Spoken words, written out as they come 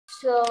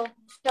shall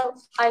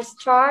I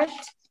start?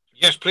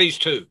 Yes, please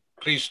do.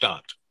 Please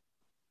start.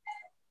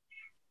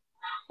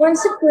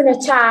 Once upon a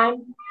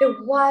time,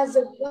 there was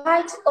a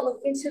white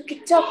elephant who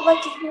could talk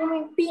like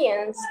human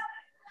beings.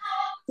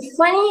 The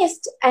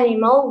funniest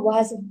animal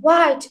was a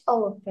white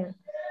elephant,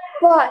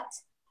 but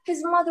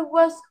his mother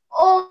was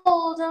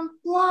old and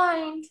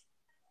blind.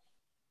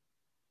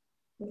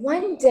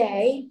 One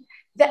day,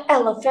 the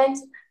elephant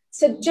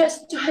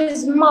suggested to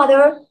his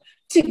mother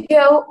to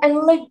go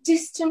and live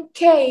distant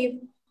cave.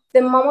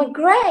 The mom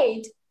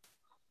agreed.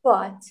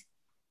 But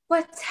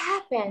what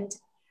happened?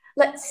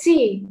 Let's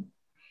see.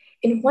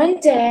 In one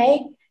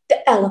day,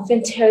 the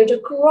elephant heard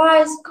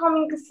cries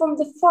coming from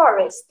the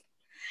forest.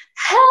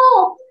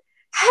 Help!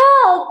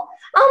 Help!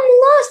 I'm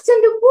lost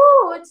in the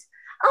woods!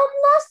 I'm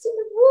lost in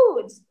the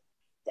woods!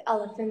 The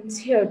elephant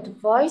heard the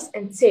voice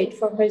and said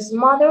for his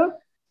mother,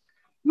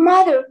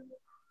 Mother,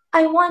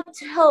 I want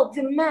to help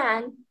the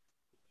man.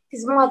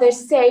 His mother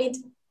said,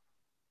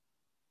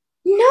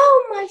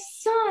 No, my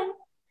son,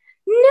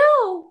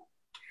 no.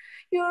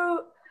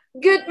 Your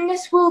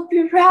goodness will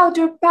be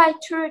routed by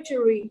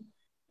treachery.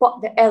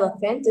 But the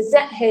elephant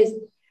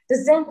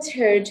doesn't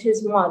hurt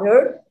his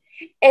mother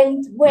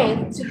and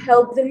went to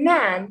help the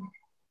man.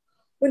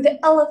 When the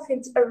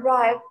elephant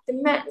arrived, the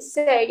man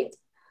said,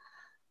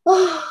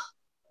 Oh,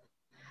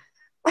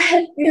 I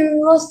have been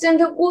lost in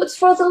the woods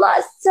for the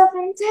last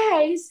 7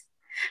 days,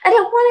 and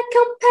I want to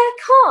come back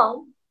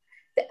home.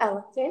 The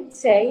elephant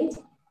said,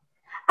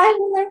 I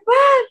will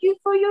arrive you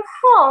for your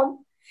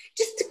home.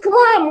 Just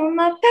climb on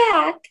my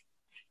back.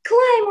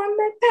 Climb on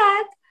my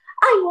back.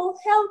 I will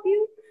help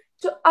you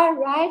to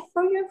arrive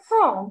for your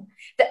home.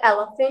 The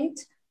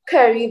elephant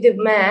carried the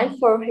man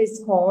for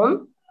his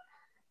home,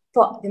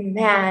 but the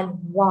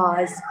man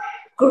was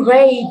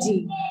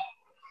greedy.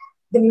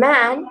 The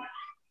man,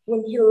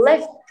 when he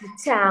left the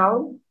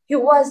town, he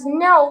was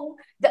known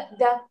that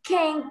the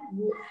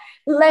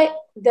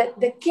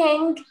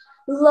king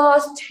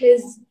lost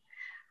his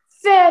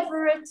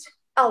favorite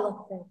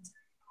elephant.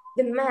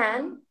 The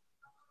man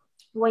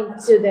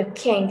went to the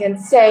king and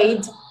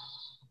said,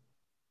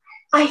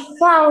 I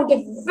found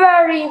a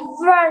very,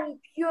 very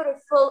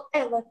beautiful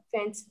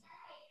elephant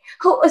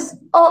who is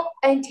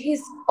and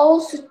he's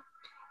also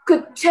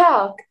could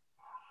talk.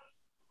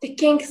 The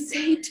king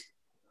said,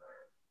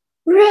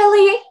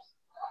 Really?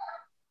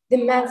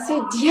 The man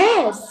said,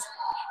 Yes.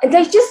 And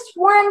I just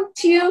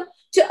want you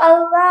to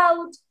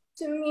allow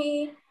to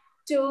me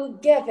to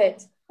give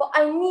it, but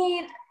I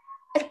need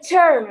a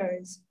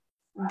turners.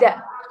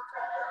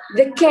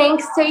 The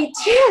king said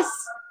yes,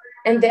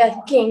 and the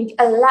king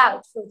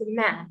allowed for the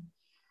man.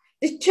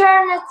 The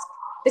turners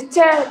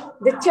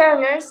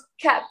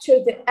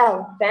captured the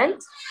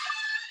elephant,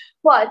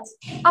 but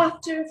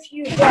after a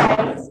few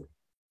days,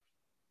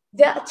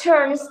 the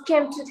turners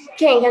came to the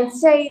king and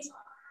said,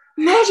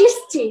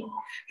 Majesty,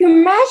 Your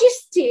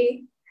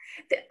Majesty,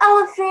 the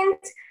elephant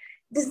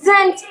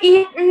doesn't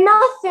eat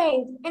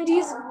nothing and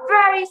he's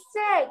very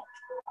sick.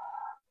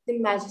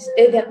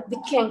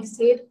 The king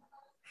said,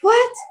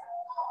 What?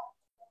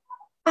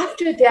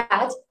 After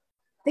that,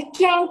 the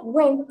king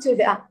went to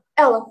the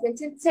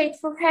elephant and said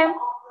for him,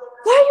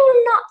 Why are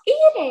you not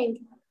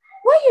eating?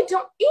 Why you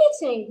don't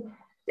eating?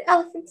 The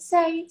elephant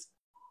said,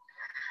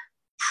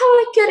 How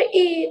I could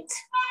eat?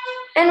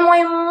 And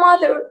my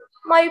mother,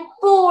 my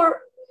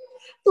poor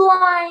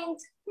blind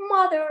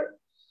mother,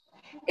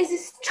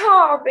 is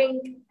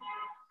starving.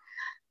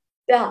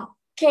 The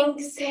king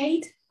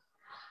said,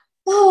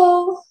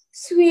 Oh,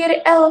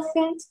 sweet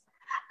elephant,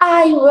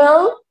 I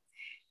will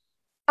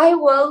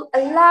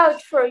allow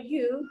for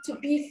you to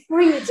be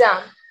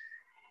freedom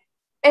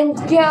and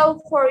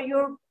go for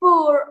your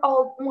poor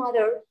old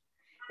mother.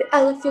 The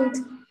elephant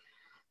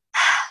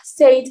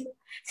said,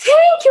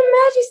 Thank you,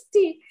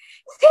 Majesty,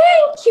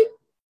 thank you.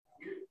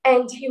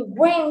 And he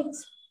went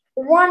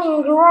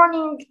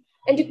running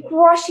and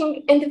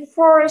crashing in the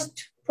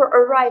forest for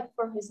a ride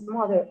for his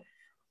mother.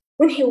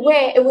 When he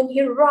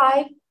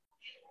arrived,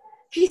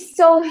 he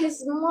saw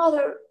his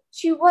mother.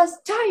 She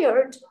was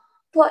tired,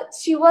 but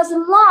she was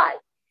alive.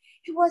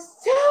 He was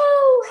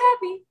so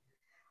happy.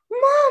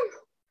 Mom,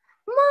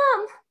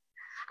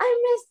 I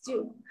missed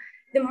you.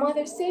 The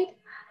mother said,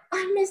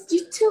 I missed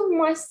you too,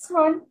 my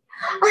son.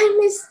 I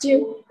missed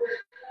you.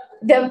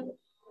 The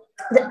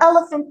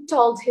elephant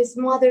told his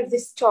mother the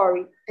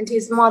story, and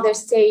his mother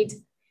said,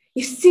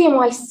 You see,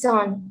 my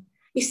son,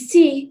 you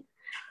see,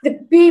 the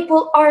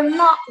people are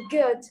not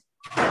good.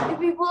 The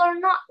people are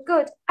not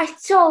good. I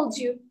told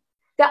you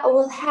that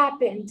will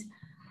happen.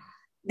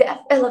 The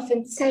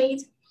elephant said,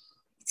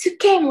 It's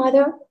okay,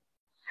 mother.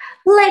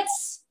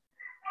 Let's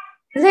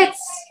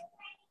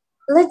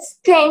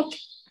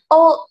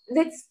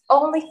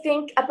only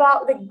think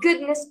about the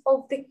goodness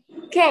of the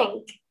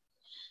king.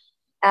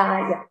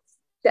 Yes,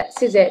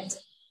 that is it.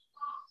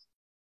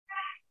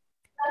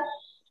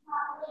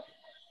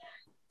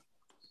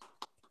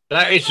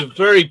 That is a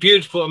very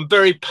beautiful and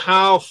very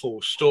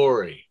powerful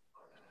story.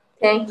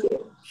 Thank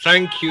you.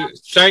 Thank you.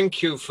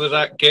 Thank you for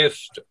that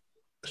gift.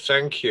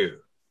 Thank you.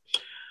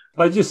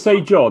 Can I just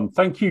say, John,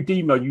 thank you,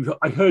 Deema.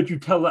 I heard you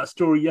tell that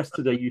story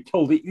yesterday. You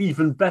told it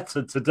even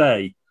better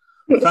today.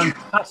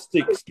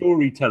 Fantastic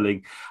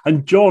storytelling.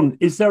 And John,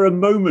 is there a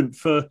moment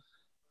for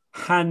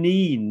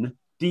Haneen,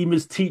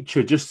 Deema's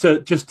teacher, just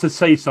to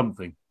say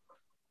something?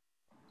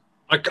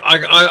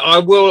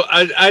 I will,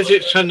 as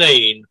it's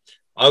Haneen,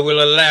 I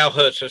will allow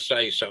her to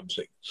say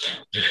something.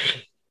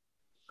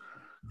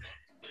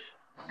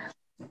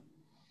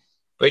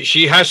 But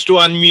she has to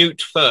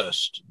unmute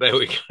first. There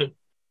we go.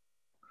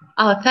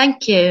 Oh,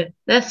 thank you.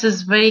 This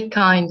is very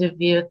kind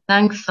of you.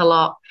 Thanks a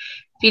lot.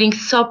 Feeling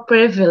so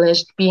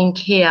privileged being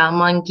here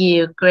among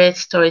you great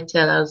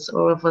storytellers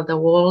all over the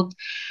world.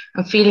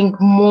 I'm feeling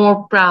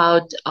more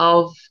proud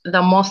of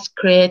the most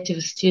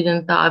creative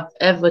student that I've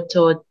ever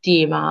taught,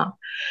 Deema.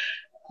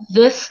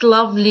 This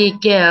lovely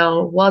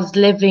girl was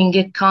living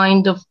a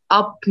kind of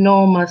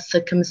abnormal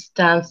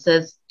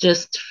circumstances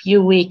just a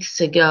few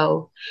weeks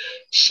ago.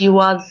 She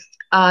was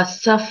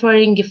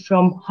suffering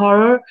from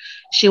horror.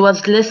 She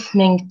was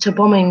listening to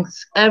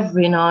bombings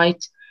every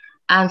night,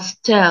 and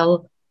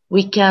still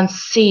we can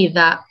see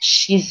that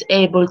she's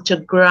able to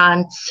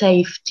grant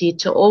safety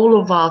to all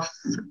of us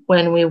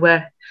when we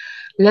were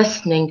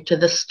listening to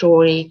the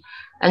story,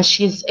 and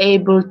she's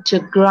able to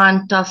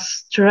grant us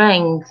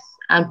strength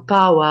and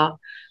power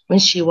when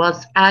she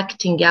was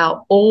acting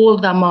out all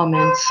the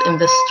moments in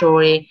the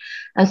story.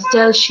 And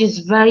still she's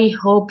very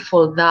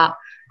hopeful that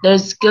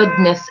there's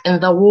goodness in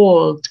the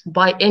world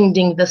by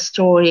ending the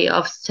story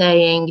of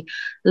saying,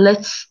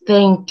 let's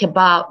think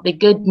about the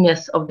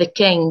goodness of the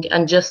king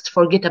and just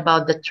forget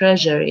about the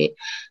treasury.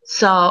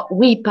 So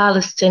we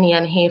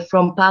Palestinians here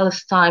from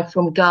Palestine,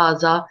 from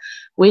Gaza,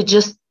 we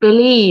just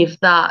believe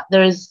that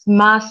there is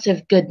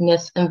massive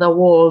goodness in the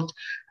world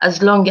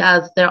as long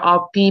as there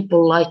are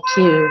people like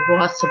you who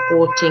are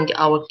supporting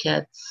our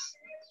kids.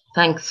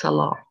 Thanks a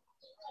lot.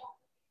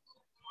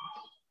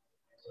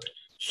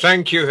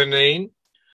 Thank you, Haneen.